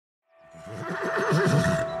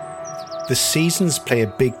The seasons play a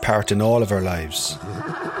big part in all of our lives.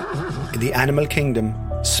 In the animal kingdom,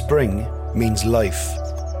 spring means life,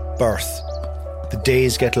 birth. The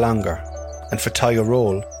days get longer, and for Tiger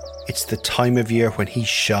Roll, it's the time of year when he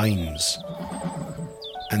shines.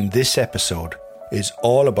 And this episode is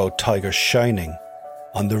all about Tiger shining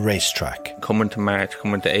on the racetrack. Coming to March,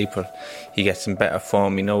 coming to April, he gets in better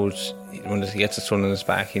form. He knows when he gets the sun on his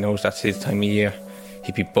back, he knows that's his time of year.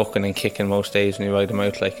 He'd be bucking and kicking most days when you ride him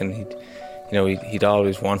out, and he'd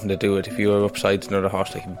always wanting to do it. If you were upside another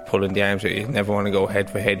horse, he'd be pulling the arms out. He'd never want to go head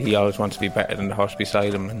for head. He always wants to be better than the horse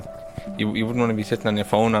beside him, and you wouldn't want to be sitting on your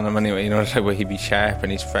phone on him anyway. The type where he'd be sharp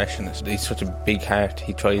and he's fresh, and he's such a big heart.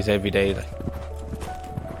 He tries every day.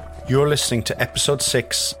 You're listening to episode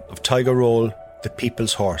 6 of Tiger Roll, The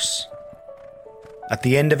People's Horse. At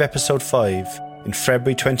the end of episode 5, in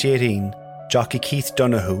February 2018, jockey Keith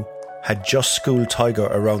Donoghue had just schooled Tiger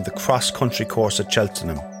around the cross-country course at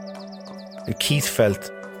Cheltenham. And Keith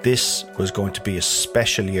felt this was going to be a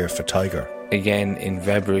special year for Tiger. Again in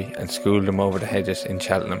February, and schooled him over the hedges in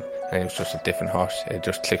Cheltenham, and it was just a different horse. It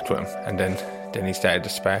just clicked with him, and then he started to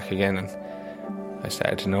spark again, and I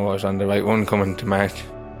started to know I was on the right one coming to March.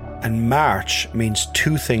 And March means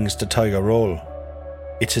two things to Tiger Roll.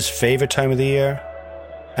 It's his favourite time of the year,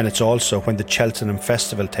 and it's also when the Cheltenham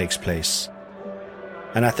Festival takes place.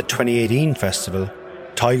 And at the 2018 festival,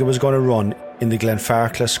 Tiger was going to run in the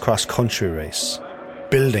Glenfarclas cross-country race,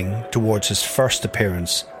 building towards his first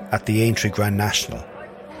appearance at the Aintree Grand National.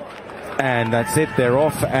 And that's it, they're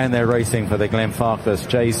off and they're racing for the Glenfarclas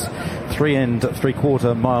Chase. 3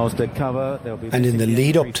 3/4 miles to cover. And in the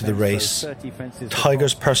lead up to the race,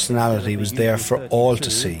 Tiger's personality was there for all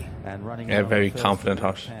to see. Yeah, very confident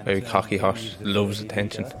horse, very cocky horse, loves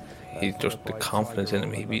attention. He's just the confidence in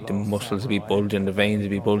him. The muscles would be bulging, the veins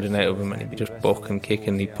would be bulging out of him, and he'd be just bucking,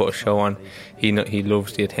 kicking. He'd put a show on. He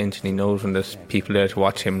loves the attention. He knows when there's people there to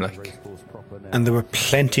watch him. And there were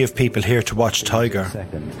plenty of people here to watch Tiger.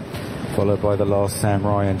 Followed by the Last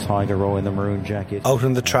Samurai and Tiger Roll in the maroon jacket. Out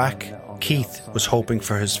on the track, Keith was hoping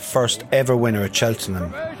for his first ever winner at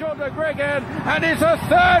Cheltenham. And it's a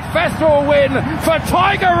third festival win for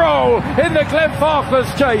Tiger Roll in the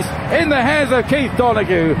Glenfarclas Chase in the hands of Keith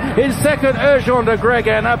Donoghue. In second, Urgent de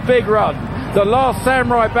Gregan, a big run. The Last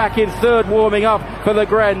Samurai back in third, warming up for the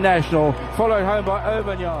Grand National, followed home by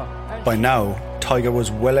Auvergnat. By now, Tiger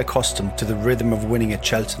was well accustomed to the rhythm of winning at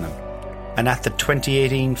Cheltenham. And at the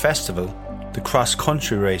 2018 festival, the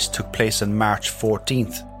cross-country race took place on March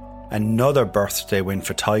 14th. Another birthday win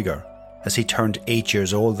for Tiger, as he turned 8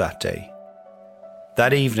 years old that day.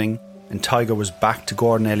 That evening, and Tiger was back to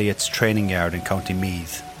Gordon Elliott's training yard in County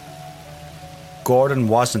Meath. Gordon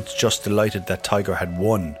wasn't just delighted that Tiger had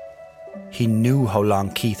won. He knew how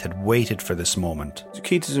long Keith had waited for this moment.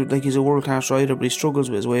 Keith is he's a world-class rider, but he struggles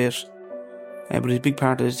with his weight. But he's a big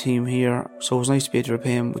part of the team here, so it was nice to be able to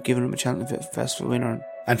repay him with giving him a Cheltenham Festival winner.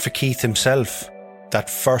 And for Keith himself, that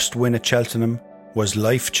first win at Cheltenham was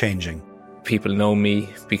life-changing. People know me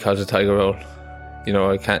because of Tiger Roll.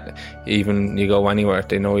 I can't, even you go anywhere,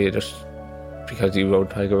 they know you just because you rode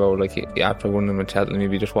Tiger Roll. After winning them at Cheltenham,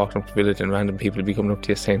 you'd be just walking up the village and random people would be coming up to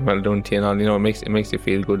you saying well done to you and all. It makes you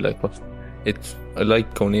feel good. But I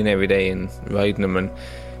like going in every day and riding them, and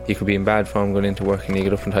you could be in bad form going into work and you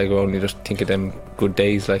get up on Tiger Roll and you just think of them good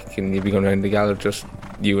days, and you'd be going around the gallop, just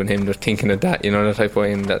you and him just thinking of that, that type of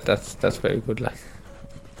way, and that's very good.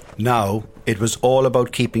 Now it was all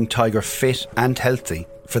about keeping Tiger fit and healthy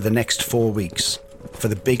for the next 4 weeks, for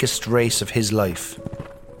the biggest race of his life,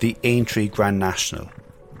 the Aintree Grand National,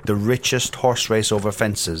 the richest horse race over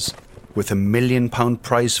fences, with £1 million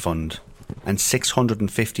prize fund and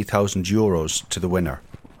 €650,000 to the winner.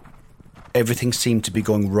 Everything seemed to be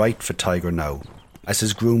going right for Tiger now, as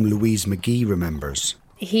his groom Louise McGee remembers.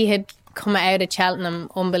 He had come out of Cheltenham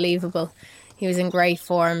unbelievable. He was in great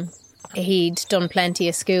form. He'd done plenty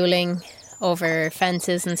of schooling over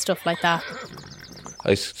fences and stuff like that.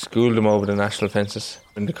 I schooled him over the national fences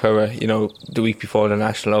in the Curragh, the week before the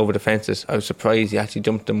national over the fences. I was surprised he actually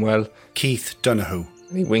jumped them well. Keith Donoghue.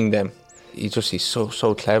 He winged them. He's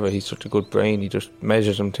so clever. He's such a good brain. He just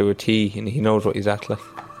measures them to a T and he knows what he's at like.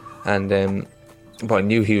 And but I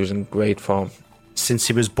knew he was in great form. Since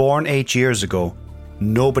he was born 8 years ago,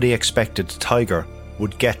 nobody expected Tiger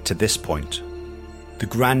would get to this point. The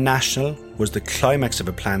Grand National was the climax of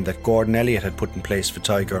a plan that Gordon Elliott had put in place for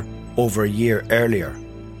Tiger over a year earlier.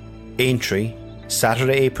 Aintree,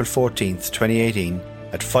 Saturday, April 14th, 2018,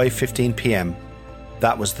 at 5:15 p.m,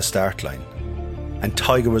 that was the start line. And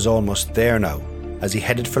Tiger was almost there now, as he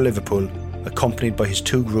headed for Liverpool, accompanied by his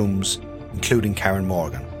 2 grooms, including Karen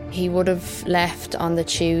Morgan. He would have left on the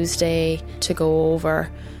Tuesday to go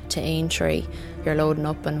over to Aintree. You're loading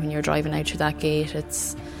up, and when you're driving out through that gate,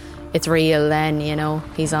 it's real then, you know.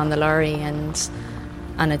 He's on the lorry, and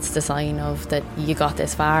it's the sign of that you got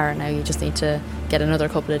this far. Now you just need to get another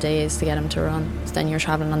couple of days to get him to run. So then you're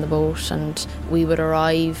travelling on the boat, and we would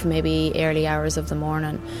arrive maybe early hours of the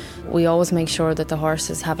morning. We always make sure that the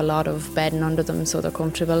horses have a lot of bedding under them so they're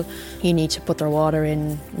comfortable. You need to put their water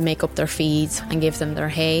in, make up their feeds and give them their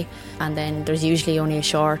hay, and then there's usually only a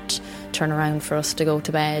short turnaround for us to go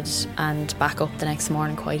to bed and back up the next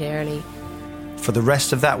morning quite early. For the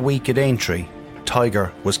rest of that week at Aintree,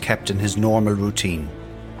 Tiger was kept in his normal routine.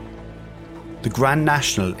 The Grand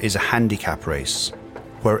National is a handicap race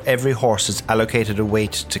where every horse is allocated a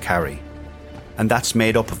weight to carry, and that's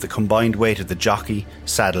made up of the combined weight of the jockey,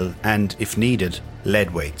 saddle and, if needed,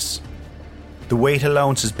 lead weights. The weight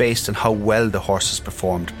allowance is based on how well the horses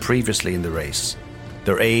performed previously in the race,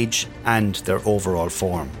 their age and their overall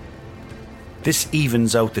form. This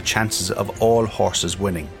evens out the chances of all horses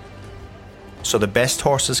winning. So the best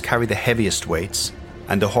horses carry the heaviest weights,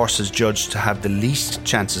 and the horses judged to have the least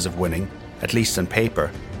chances of winning, at least on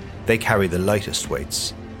paper, they carry the lightest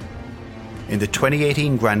weights. In the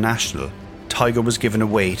 2018 Grand National, Tiger was given a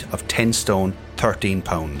weight of 10 stone 13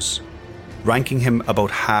 pounds, ranking him about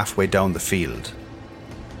halfway down the field.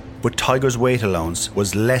 But Tiger's weight allowance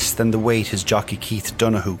was less than the weight his jockey Keith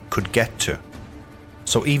Donoghue could get to.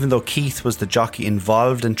 So even though Keith was the jockey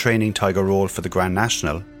involved in training Tiger Roll for the Grand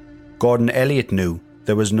National, Gordon Elliott knew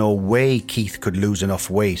there was no way Keith could lose enough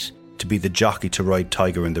weight to be the jockey to ride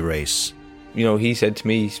Tiger in the race. You know, he said to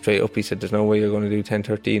me straight up, he said, there's no way you're going to do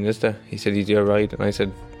 10:13, is there? He said, he's your ride. And I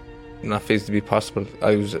said, not physically possible.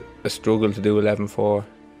 I was a struggle to do 11:4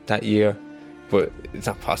 that year, but it's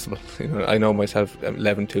not possible. You know, I know myself,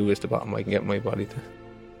 11:2 is the bottom I can get my body to.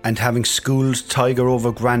 And having schooled Tiger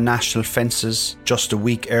over Grand National fences just a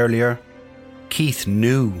week earlier, Keith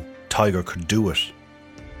knew Tiger could do it.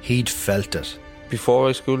 He'd felt it. Before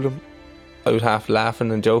I schooled him, I was half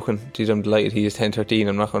laughing and joking. Geez, I'm delighted he is 10:13,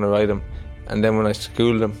 I'm not going to ride him. And then when I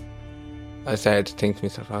schooled him, I started to think to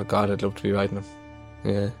myself, oh God, I'd love to be riding him.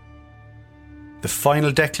 Yeah. The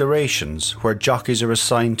final declarations, where jockeys are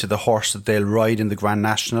assigned to the horse that they'll ride in the Grand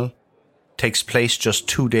National, takes place just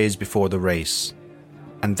 2 days before the race.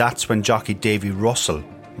 And that's when jockey Davy Russell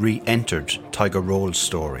re-entered Tiger Roll's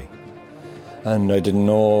story. And I didn't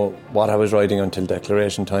know what I was riding until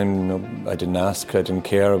declaration time. I didn't ask, I didn't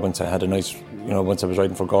care. Once I had a nice, once I was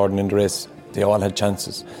riding for Gordon in the race, they all had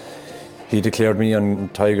chances. He declared me on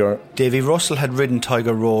Tiger. Davy Russell had ridden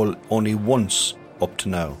Tiger Roll only once up to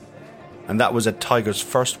now, and that was at Tiger's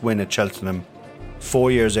first win at Cheltenham 4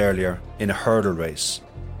 years earlier in a hurdle race.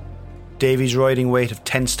 Davy's riding weight of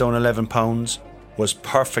 10 stone 11 pounds was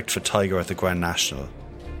perfect for Tiger at the Grand National,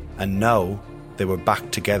 and now they were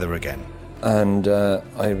back together again. And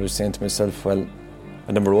I was saying to myself, well,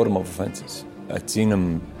 I never rode him over fences. I'd seen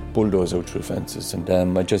him bulldoze out through fences,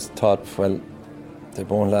 and I just thought, well, they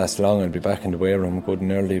won't last long. I'll be back in the weigh room good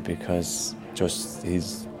and early, because just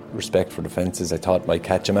his respect for the fences, I thought might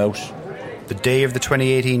catch him out. The day of the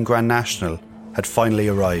 2018 Grand National had finally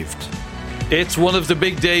arrived. It's one of the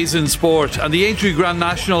big days in sport, and the Aintree Grand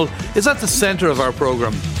National is at the centre of our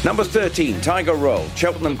programme. Number 13, Tiger Roll,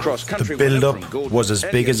 Cheltenham Cross Country. The build-up was as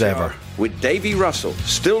big as ever. With Davy Russell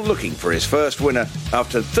still looking for his first winner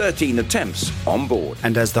after 13 attempts on board.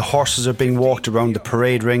 And as the horses are being walked around the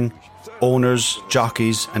parade ring, owners,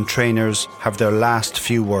 jockeys and trainers have their last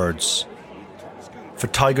few words. For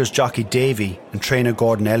Tiger's jockey Davy and trainer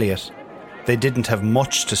Gordon Elliott, they didn't have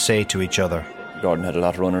much to say to each other. Gordon had a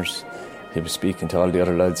lot of runners. He was speaking to all the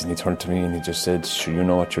other lads, and he turned to me and he just said, sure, you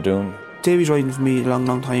know what you're doing. Davy's riding for me a long,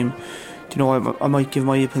 long time. I might give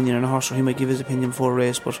my opinion on a horse, or he might give his opinion before a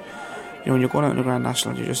race, but when you're going out in the Grand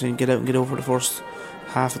National, you're just saying get out and get over the first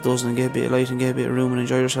half a dozen and get a bit of light and get a bit of room and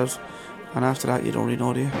enjoy yourself. And after that, you don't really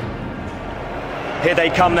know, do you? Here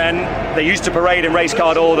they come then. They used to parade in race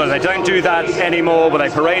card order. They don't do that anymore, but they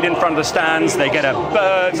parade in front of the stands. They get a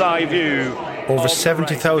bird's eye view. Over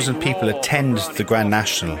 70,000 people attend the Grand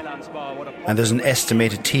National, and there's an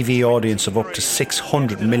estimated TV audience of up to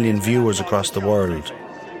 600 million viewers across the world,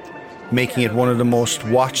 making it one of the most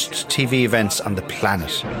watched TV events on the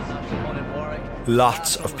planet.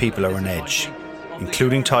 Lots of people are on edge,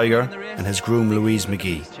 including Tiger and his groom Louise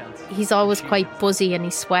McGee. He's always quite buzzy and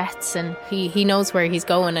he sweats, and he knows where he's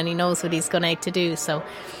going and he knows what he's going out to do, so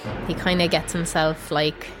he kind of gets himself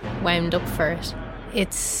wound up for it.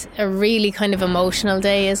 It's a really kind of emotional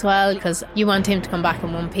day as well, because you want him to come back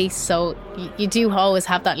in one piece, so you do always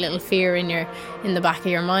have that little fear in the back of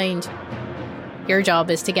your mind. Your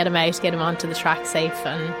job is to get him out, get him onto the track safe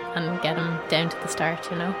and get him down to the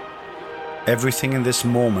start, you know. Everything in this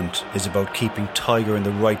moment is about keeping Tiger in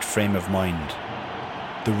the right frame of mind.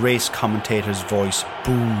 The race commentator's voice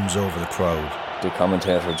booms over the crowd. The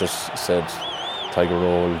commentator just said, Tiger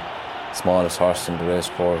Roll, smallest horse in the race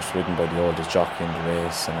course, ridden by the oldest jockey in the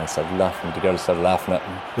race, and I started laughing. The girls started laughing at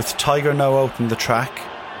me. With Tiger now out on the track,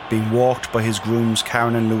 being walked by his grooms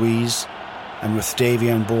Karen and Louise, and with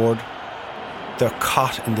Davy on board, they're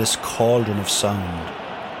caught in this cauldron of sound.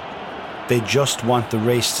 They just want the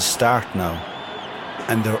race to start now,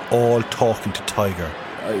 and they're all talking to Tiger.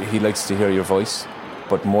 He likes to hear your voice,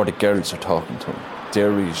 but more the girls are talking to him. They're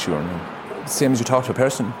reassuring him. Same as you talk to a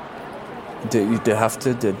person. They have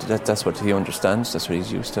to. That's what he understands. That's what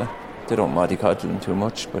he's used to. They don't mollycoddle him too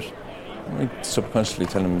much, but I subconsciously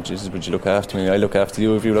tell him, Jesus, would you look after me? I look after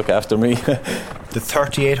you if you look after me. The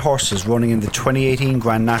 38 horses running in the 2018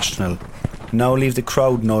 Grand National now leave the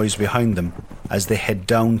crowd noise behind them as they head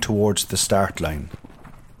down towards the start line.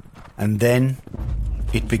 And then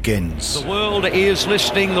it begins. The world is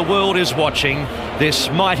listening, the world is watching this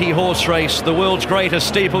mighty horse race, the world's greatest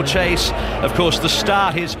steeplechase. Of course, the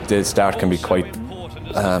start can be quite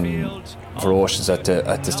ferocious at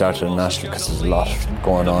the start of the National because there's a lot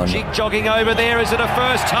going on. Jogging over there, is it a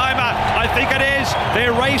first timer? I think it is.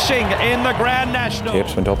 They're racing in the Grand National.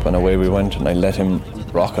 Tapes went up and away we went, and I let him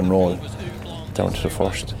rock and roll down to the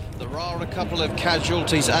first. There are a couple of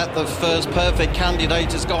casualties at the first. Perfect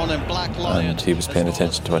Candidate has gone in Black Lion. And he was paying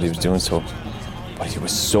attention to what he was doing, but he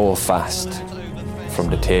was so fast from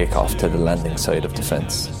the takeoff to the landing side of the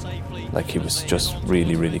fence. Like, he was just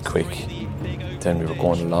really, really quick. Then we were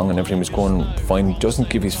going along and everything was going fine. He doesn't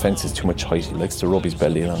give his fences too much height. He likes to rub his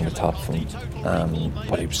belly along the top from,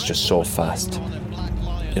 but he was just so fast.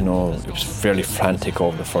 You know, it was fairly frantic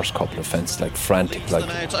over the first couple of fences, like frantic.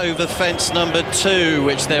 Out over fence number 2,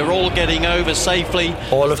 which they're all getting over safely.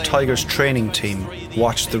 All of Tiger's training team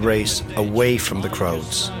watched the race away from the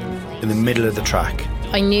crowds, in the middle of the track.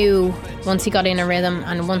 I knew once he got in a rhythm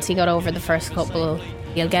and once he got over the first couple,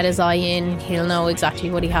 he'll get his eye in, he'll know exactly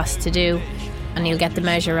what he has to do, and he'll get the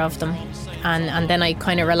measure of them. And then I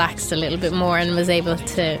kind of relaxed a little bit more and was able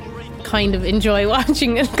to kind of enjoy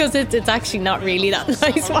watching it, because it's actually not really that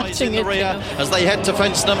nice watching it. You know? As they head to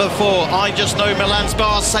fence number 4, I Just Know Milan's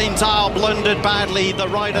Bar, St. Isle blundered badly. The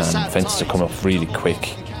rider sat. Fences are coming up really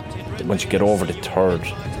quick. Once you get over the third,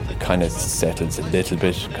 it kind of settles a little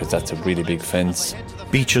bit because that's a really big fence.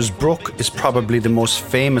 Beecher's Brook is probably the most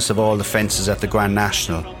famous of all the fences at the Grand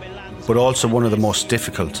National, but also one of the most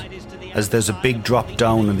difficult, as there's a big drop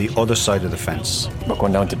down on the other side of the fence. We're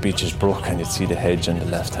going down to Beecher's Brook and you see the hedge on the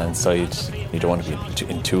left hand side. You don't want to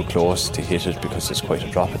be in too close to hit it because there's quite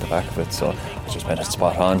a drop at the back of it, so I just went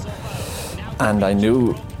spot on. And I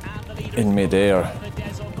knew in mid-air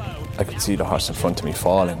I could see the horse in front of me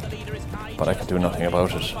falling, but I could do nothing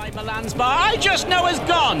about it. I Just Know is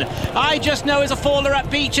gone. I Just Know is a faller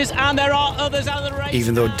at Beecher's, and there are others out of the race.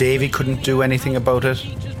 Even though Davy couldn't do anything about it,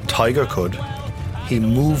 Tiger could. He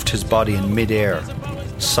moved his body in mid-air,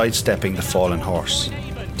 sidestepping the fallen horse.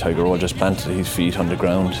 Tiger Roll just planted his feet on the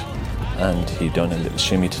ground and he'd done a little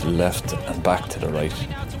shimmy to the left and back to the right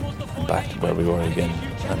and back to where we were again,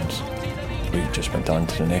 and we just went on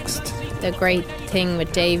to the next. The great thing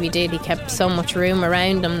with Davy he kept so much room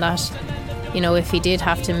around him that, you know, if he did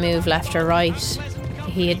have to move left or right,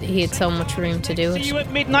 he had so much room to do it. See you at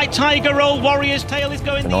midnight. Tiger Roll, Warrior's Tail is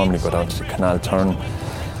going. I normally go down to the canal turn,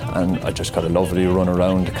 and I just got a lovely run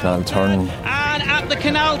around the canal turn. And at the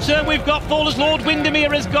canal turn, we've got Faller's Lord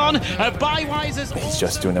Windermere has gone. Bywiser's. He's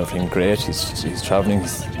just doing everything great. He's travelling.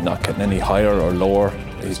 He's not getting any higher or lower.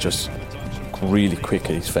 He's just really quick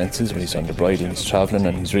at his fences when he's on the bridle. He's travelling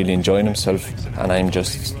and he's really enjoying himself. And I'm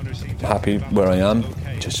just happy where I am,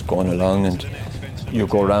 just going along. And you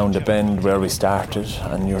go around the bend where we started,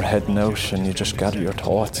 and you're heading out, and you just gather your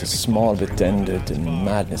thoughts. It's a small bit ended, and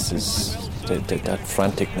madness is. That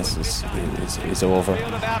franticness is over.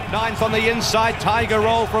 About ninth on the inside, Tiger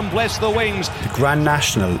Roll from Bless the Wings. The Grand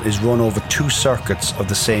National is run over 2 circuits of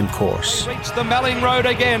the same course. Reach the Melling Road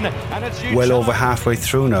again, and it's well over halfway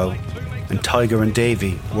through now, and Tiger and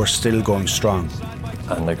Davy were still going strong.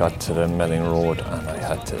 And I got to the Melling Road and I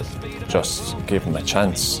had to just give him a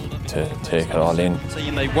chance to take it all in.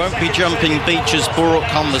 They won't be jumping Beecher's Brook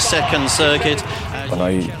on the second circuit. When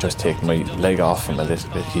I just take my leg off him a little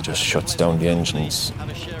bit, he just shuts down the engines.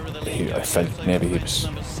 I felt maybe he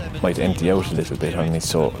might empty out a little bit on me,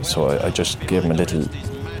 so I just gave him a little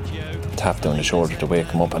tap down the shoulder to wake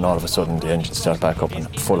him up, and all of a sudden the engine started back up and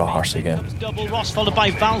full of horse again. Double Ross followed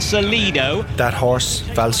by Valser Lido. That horse,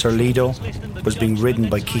 Valser Lido, was being ridden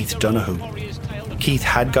by Keith Donoghue. Keith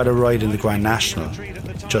had got a ride in the Grand National,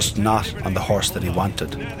 just not on the horse that he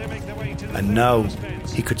wanted. And now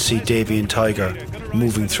he could see Davy and Tiger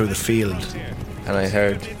moving through the field. And I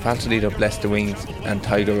heard Falsolito Bless the Wings and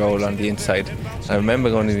Tiger Roll on the inside. And I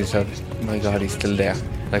remember going to myself, my God, he's still there.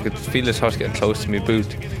 And I could feel his horse getting close to me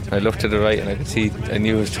boot. And I looked to the right and I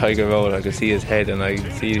knew it was Tiger Roll. I could see his head and I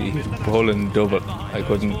could see he was pulling double. I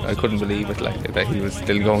couldn't believe it, like, that he was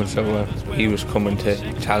still going so well. He was coming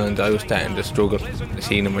to challenge. I was starting to struggle. I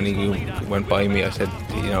seen him when he went by me. I said,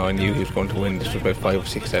 I knew he was going to win. This was about 5 or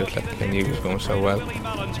 6 out. Like, I knew he was going so well.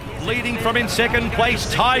 Leading from in second place,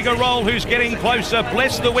 Tiger Roll, who's getting closer.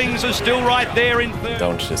 Bless the Wings is still right there in third.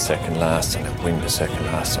 Down to the second last, and I win the second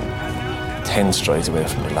last. I'm 10 strides away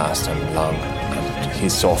from the last time long. And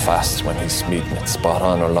he's so fast when he's meeting it spot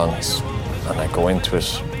on or long. And I go into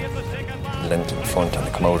it length in front and I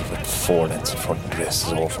come out of it 4 lengths in front and the race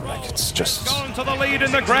is over. Like, it's just... Gone to the lead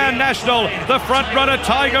in the Grand National. The front runner,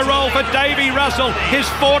 Tiger Roll, for Davy Russell, his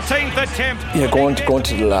 14th attempt. Yeah, going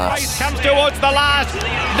to the last. Comes towards the last.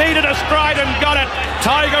 Needed a stride and got it.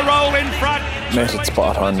 Tiger Roll in front. Met it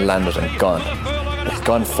spot on, landed and gone. It's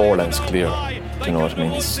gone 4 lengths clear. Do you know what I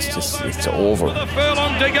mean? It's over. A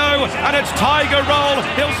furlong to go, and it's Tiger Roll.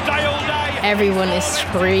 He'll stay all day. Everyone is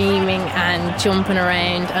screaming and jumping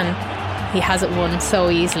around, and he has it won so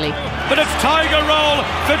easily. But it's Tiger Roll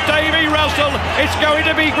for Davy Russell. It's going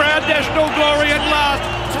to be Grand National glory at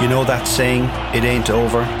last. You know that saying, it ain't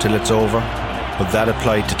over till it's over? But that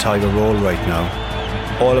applied to Tiger Roll right now.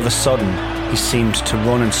 All of a sudden, he seemed to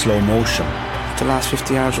run in slow motion. The last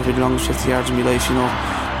 50 yards will be the longest 50 yards of my life,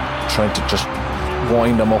 Trying to just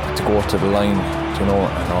wind him up to go to the line, and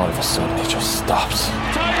all of a sudden he just stops.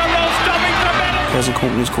 Tiger Roll stopping for a minute. Present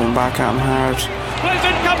company's coming back at him hard.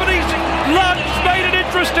 Present company's lunge made it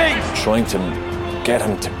interesting. Trying to get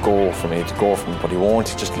him to go for me, but he won't.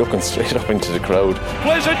 He's just looking straight up into the crowd.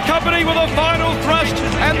 Pleasant Company with a final thrust,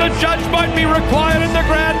 and the judge might be required in the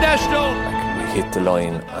Grand National. I hit the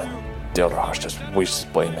line, and the other horse just whizzes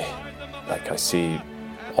by me. I see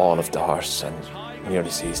all of the horse, and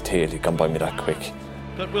nearly see his tail. He'd gone by me that quick.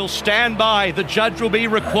 But we'll stand by. The judge will be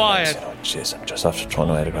required. I'm just after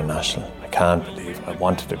throwing away the Grand National. I can't believe I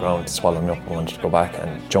wanted the ground to swallow me up. I wanted to go back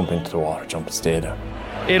and jump into the water, jump and stay there.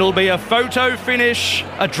 It'll be a photo finish,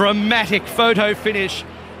 a dramatic photo finish.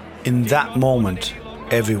 In that moment,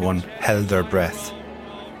 everyone held their breath.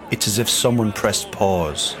 It's as if someone pressed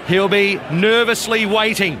pause. He'll be nervously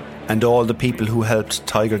waiting. And all the people who helped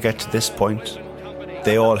Tiger get to this point,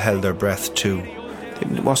 they all held their breath too.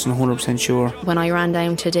 They wasn't 100% sure. When I ran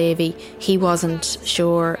down to Davy, he wasn't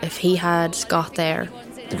sure if he had got there.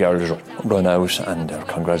 The girls run out and they're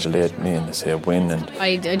congratulating me and they say I win. And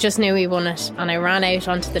I just knew he won it, and I ran out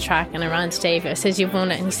onto the track and I ran to Davy. I said, "You've won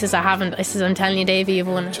it," and he says, "I haven't." I says, "I'm telling you, Davy, you've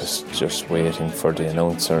won it." Just waiting for the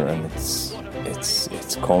announcer, and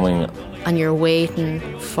it's coming. And you're waiting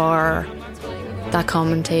for that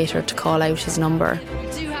commentator to call out his number.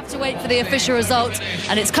 We do have to wait for the official result,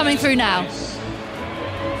 and it's coming through now.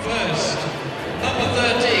 First, number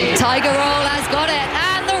 13. Tiger Roll has got it,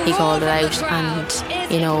 and the he called it out, and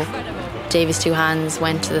Davy's two hands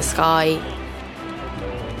went to the sky.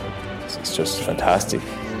 It's just fantastic.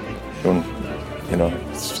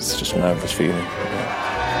 It's just a marvellous feeling.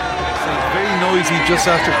 It's very noisy just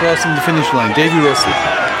after crossing the finish line. Davy Russell.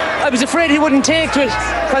 I was afraid he wouldn't take to it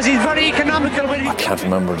because he's very economical. I can't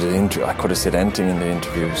remember the interview. I could have said anything in the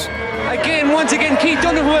interviews. Once again, Keith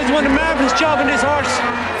Donoghue has done a marvellous job on this horse.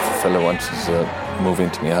 If a fella wanted to move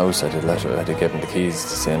into my house, I'd give him the keys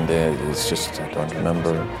the same day. It's just, I don't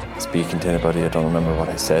remember speaking to anybody. I don't remember what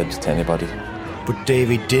I said to anybody. But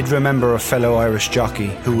Davy did remember a fellow Irish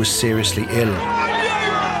jockey who was seriously ill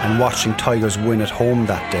and watching Tigers win at home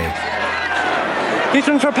that day. This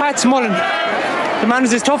one for Pat Smullen. The man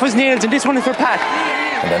is as tough as nails, and this one is for Pat.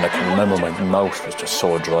 And then I can remember my mouth was just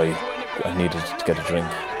so dry. I needed to get a drink,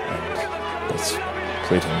 and that's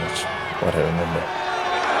pretty much what I remember.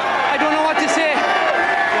 I don't know what to say.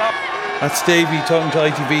 That's Davy talking to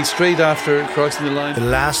ITV straight after crossing the line. The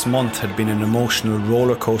last month had been an emotional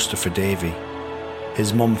roller coaster for Davy.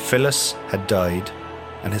 His mum Phyllis had died,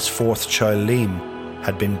 and his fourth child Liam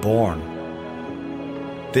had been born.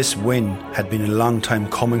 This win had been a long time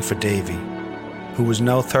coming for Davy, who was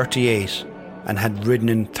now 38 and had ridden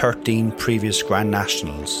in 13 previous Grand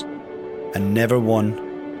Nationals and never won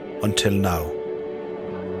until now.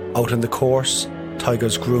 Out on the course,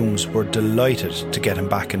 Tiger's grooms were delighted to get him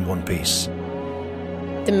back in one piece.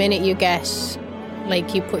 The minute you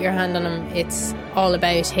you put your hand on him, it's all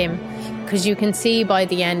about him, because you can see by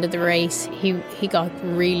the end of the race he got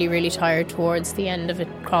really, really tired towards the end of it,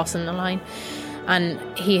 crossing the line, and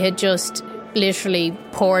he had just literally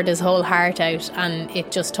poured his whole heart out, and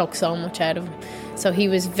it just took so much out of him. So he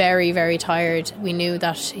was very, very tired. We knew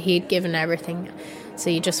that he'd given everything. So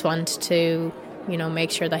you just want to,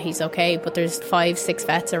 make sure that he's okay. But there's 5-6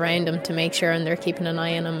 vets around him to make sure, and they're keeping an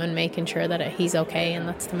eye on him and making sure that he's okay, and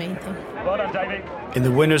that's the main thing. Well done, Davey. In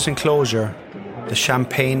the winner's enclosure, the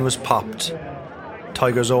champagne was popped.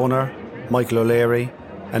 Tiger's owner, Michael O'Leary,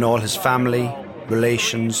 and all his family,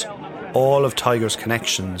 relations, all of Tiger's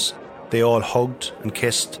connections, they all hugged and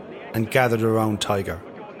kissed and gathered around Tiger.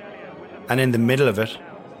 And in the middle of it,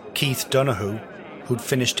 Keith Donoghue, who'd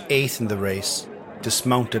finished 8th in the race,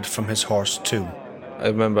 dismounted from his horse too. I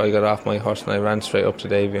remember I got off my horse and I ran straight up to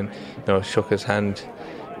Davey and shook his hand.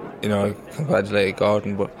 I congratulated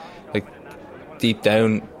Gordon, but deep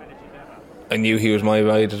down I knew he was my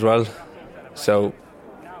ride as well. So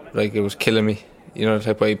it was killing me, the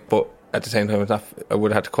type of way. But at the same time, I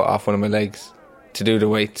would have had to cut off one of my legs to do the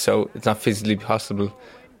weight, so it's not physically possible.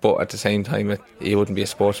 But at the same time, you wouldn't be a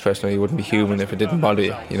sports person, or you wouldn't be human if it didn't bother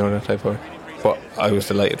you, that type of way. But I was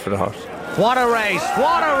delighted for the horse. What a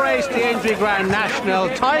race, the Aintree Grand National.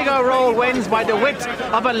 Tiger Roll wins by the width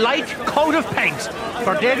of a light coat of paint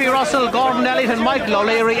for Davy Russell, Gordon Elliott and Michael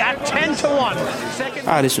O'Leary at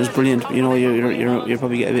 10-1. This was brilliant. You're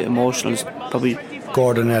probably getting a bit emotional. It's probably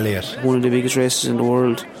Gordon Elliott, one of the biggest races in the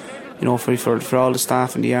world. For all the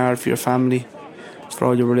staff in the yard, for your family, for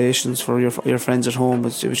all your relations, for your friends at home.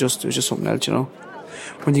 It was just something else,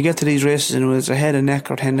 When you get to these races and it's a head and neck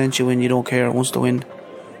or 10 lengths you win, you don't care. Once to win,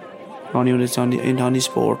 only when it's on the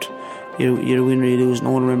sport, you win or you lose. No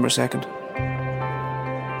one remembers second.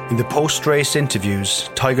 In the post-race interviews,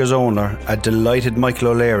 Tiger's owner, a delighted Michael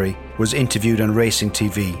O'Leary, was interviewed on Racing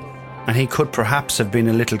TV, and he could perhaps have been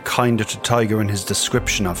a little kinder to Tiger in his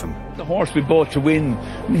description of him. The horse we bought to win,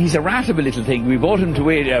 he's a rat of a little thing. We bought him to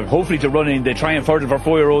win, hopefully to run in the Triumph Hurdle for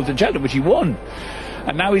 4-year-olds in Cheltenham, which he won.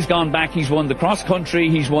 And now he's gone back, he's won the cross country,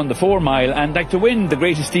 he's won the 4 mile, and to win the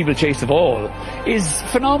greatest steeplechase of all is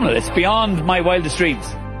phenomenal. It's beyond my wildest dreams.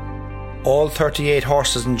 All 38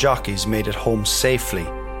 horses and jockeys made it home safely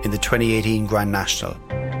in the 2018 Grand National.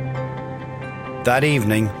 That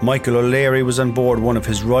evening, Michael O'Leary was on board one of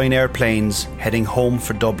his Ryanair planes heading home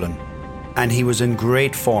for Dublin, and he was in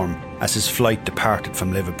great form as his flight departed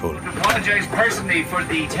from Liverpool. I apologise personally for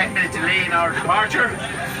the 10-minute delay in our departure.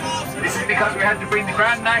 This is because we had to bring the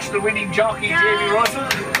Grand National winning jockey, Davy Russell.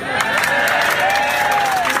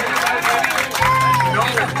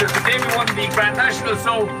 Because Davy won the Grand National,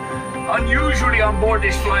 so unusually on board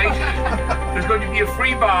this flight, there's going to be a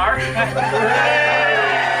free bar,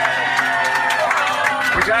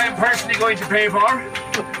 which I am personally going to pay for.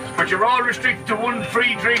 But you're all restricted to 1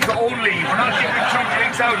 free drink only. We're not giving 2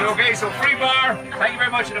 drinks out, okay? So free bar. Thank you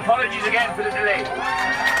very much, and apologies again for the delay.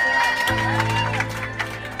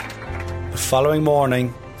 The following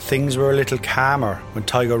morning, things were a little calmer when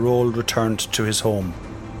Tiger Roll returned to his home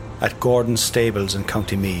at Gordon's stables in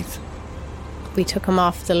County Meath. We took him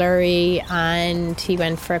off the lorry and he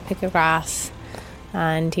went for a pick of grass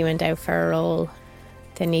and he went out for a roll.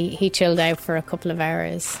 Then he chilled out for a couple of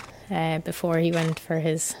hours before he went for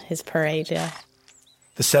his parade. Yeah.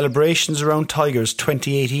 The celebrations around Tiger's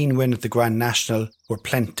 2018 win at the Grand National were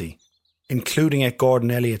plenty, including at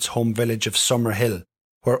Gordon Elliott's home village of Summerhill,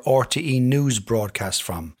 where RTE News broadcast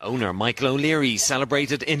from. Owner Michael O'Leary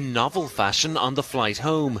celebrated in novel fashion on the flight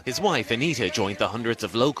home. His wife Anita joined the hundreds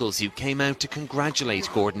of locals who came out to congratulate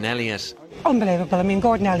Gordon Elliott. Unbelievable. I mean,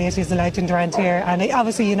 Gordon Elliott is a legend around here, and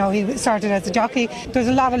obviously, he started as a jockey. There's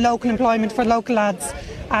a lot of local employment for local lads,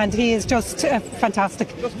 and he is just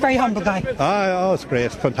fantastic. Very humble guy. It's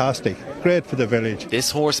great. Fantastic. Great for the village.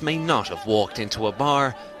 This horse may not have walked into a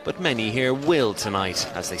bar, but many here will tonight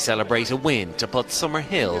as they celebrate a win to put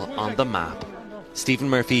Summerhill on the map. Stephen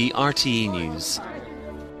Murphy, RTE News.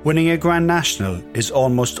 Winning a Grand National is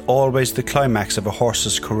almost always the climax of a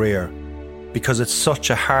horse's career because it's such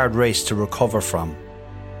a hard race to recover from.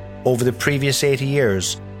 Over the previous 80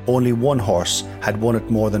 years, only one horse had won it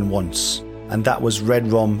more than once, and that was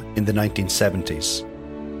Red Rum in the 1970s.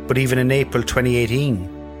 But even in April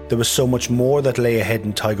 2018, there was so much more that lay ahead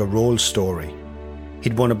in Tiger Roll's story.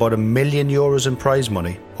 He'd won about €1 million in prize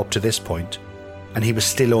money up to this point, and he was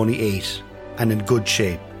still only 8 and in good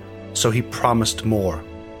shape, so he promised more.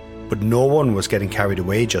 But no one was getting carried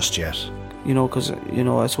away just yet. Because,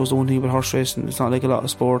 I suppose the one thing about horse racing, it's not like a lot of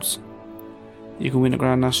sports. You can win a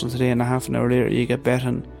Grand National today and a half an hour later you get bet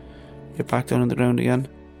and you're back down on the ground again.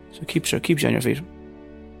 So it keeps you on your feet.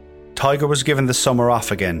 Tiger was given the summer off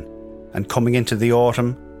again, and coming into the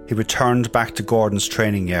autumn, he returned back to Gordon's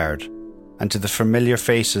training yard and to the familiar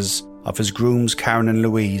faces of his grooms Karen and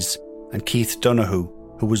Louise and Keith Donoghue,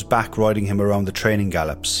 who was back riding him around the training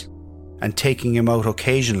gallops and taking him out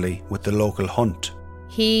occasionally with the local hunt.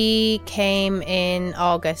 He came in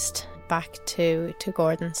August back to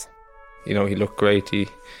Gordon's. You know, he looked great. He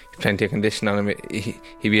had plenty of condition on him.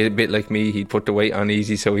 He'd be a bit like me. He'd put the weight on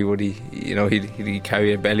easy, so he would. He'd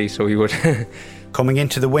carry a belly, so he would. Coming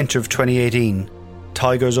into the winter of 2018,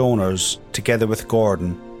 Tiger's owners, together with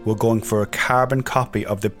Gordon, were going for a carbon copy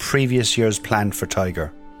of the previous year's plan for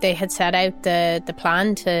Tiger. They had set out the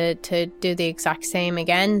plan to do the exact same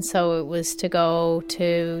again. So it was to go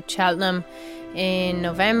to Cheltenham in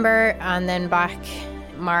November and then back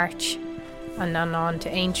March and then on to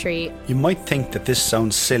Aintree. You might think that this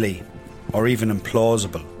sounds silly or even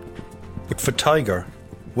implausible, but for Tiger,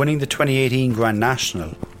 winning the 2018 Grand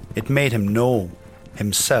National, it made him know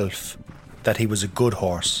himself that he was a good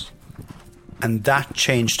horse. And that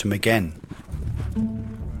changed him again.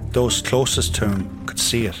 Those closest to him could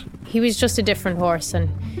see it. He was just a different horse, and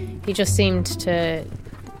he just seemed to,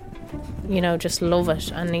 just love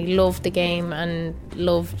it. And he loved the game and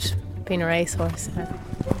loved being a racehorse.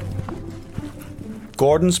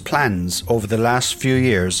 Gordon's plans over the last few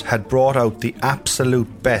years had brought out the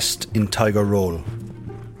absolute best in Tiger Roll.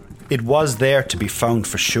 It was there to be found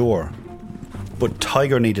for sure, but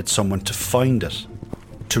Tiger needed someone to find it,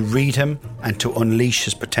 to read him and to unleash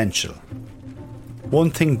his potential. One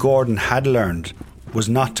thing Gordon had learned was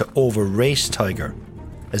not to over-race Tiger,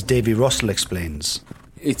 as Davy Russell explains.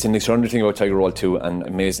 It's an extraordinary thing about Tiger Roll too, and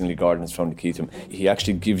amazingly Gordon has found the key to him. He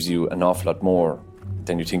actually gives you an awful lot more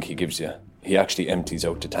than you think he gives you. He actually empties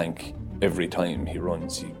out the tank every time he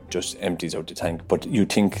runs. He just empties out the tank. But you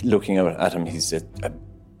think, looking out at him, he's a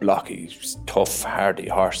blocky, tough, hardy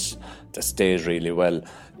horse that stays really well,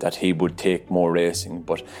 that he would take more racing.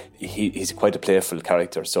 But he's quite a playful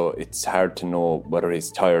character, so it's hard to know whether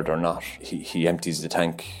he's tired or not. He empties the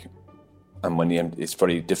tank, and when it's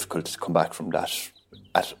very difficult to come back from that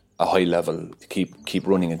at a high level, to keep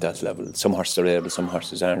running at that level. Some horses are able, some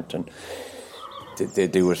horses aren't, and they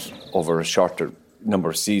do it over a shorter number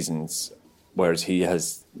of seasons, whereas he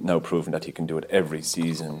has now proven that he can do it every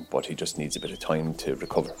season, but he just needs a bit of time to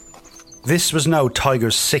recover. This was now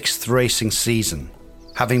Tiger's 6th racing season,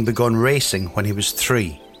 having begun racing when he was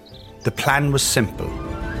 3. The plan was simple.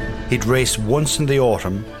 He'd race once in the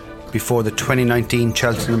autumn before the 2019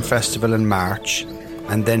 Cheltenham Festival in March,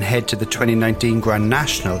 and then head to the 2019 Grand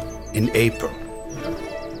National in April.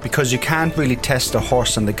 Because you can't really test a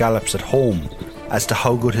horse on the gallops at home as to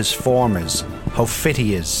how good his form is, how fit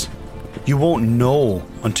he is. You won't know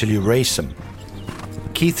until you race him.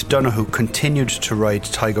 Keith Donoghue continued to ride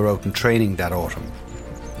Tiger out in training that autumn.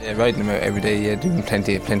 Yeah, riding him out every day, doing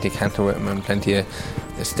plenty of canter with him and plenty of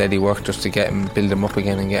steady work just to get him, build him up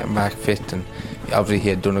again and get him back fit. And obviously he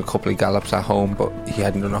had done a couple of gallops at home, but he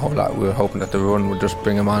hadn't done a whole lot. We were hoping that the run would just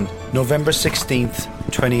bring him on. November 16th,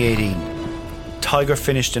 2018. Tiger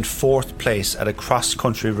finished in 4th place at a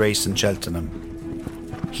cross-country race in Cheltenham.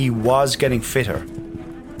 He was getting fitter,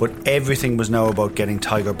 but everything was now about getting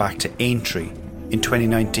Tiger back to Aintree in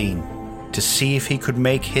 2019 to see if he could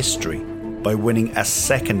make history by winning a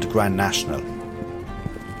 2nd Grand National.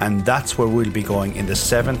 And that's where we'll be going in the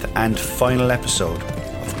 7th and final episode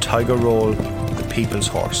of Tiger Roll, the People's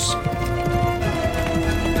Horse.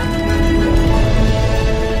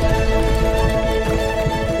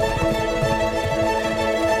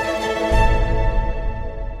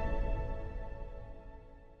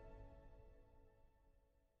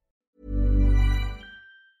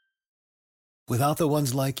 Without the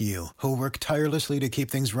ones like you, who work tirelessly to keep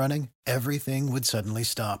things running, everything would suddenly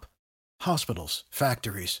stop. Hospitals,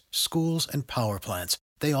 factories, schools, and power plants,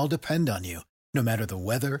 they all depend on you. No matter the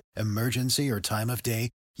weather, emergency, or time of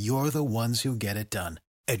day, you're the ones who get it done.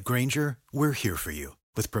 At Grainger, we're here for you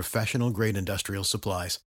with professional-grade industrial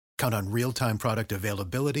supplies. Count on real-time product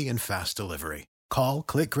availability and fast delivery. Call,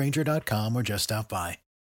 click Grainger.com, or just stop by.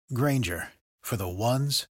 Grainger, for the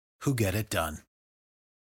ones who get it done.